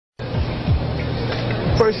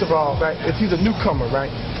First of all, right, if he's a newcomer,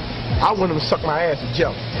 right, I want him to suck my ass with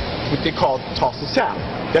jelly, what they call tossing salad.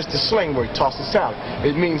 That's the slang word, tossing salad.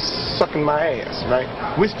 It means sucking my ass, right?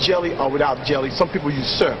 With jelly or without jelly. Some people use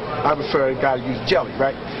syrup. I prefer a guy to use jelly,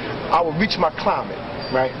 right? I will reach my climate,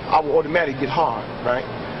 right? I will automatically get hard, right?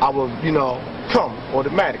 I will, come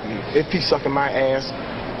automatically if he's sucking my ass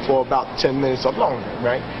for about 10 minutes or longer,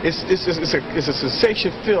 right? It's a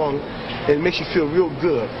sensation feeling, and it makes you feel real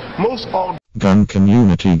good. Most all gun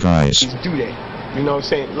community guys do that, you know what I'm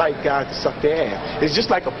saying? Like guys to suck their ass. It's just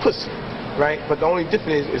like a pussy, right? But the only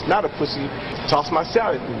difference is it's not a pussy. Toss my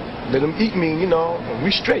salad, let them eat me,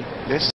 we straight. That's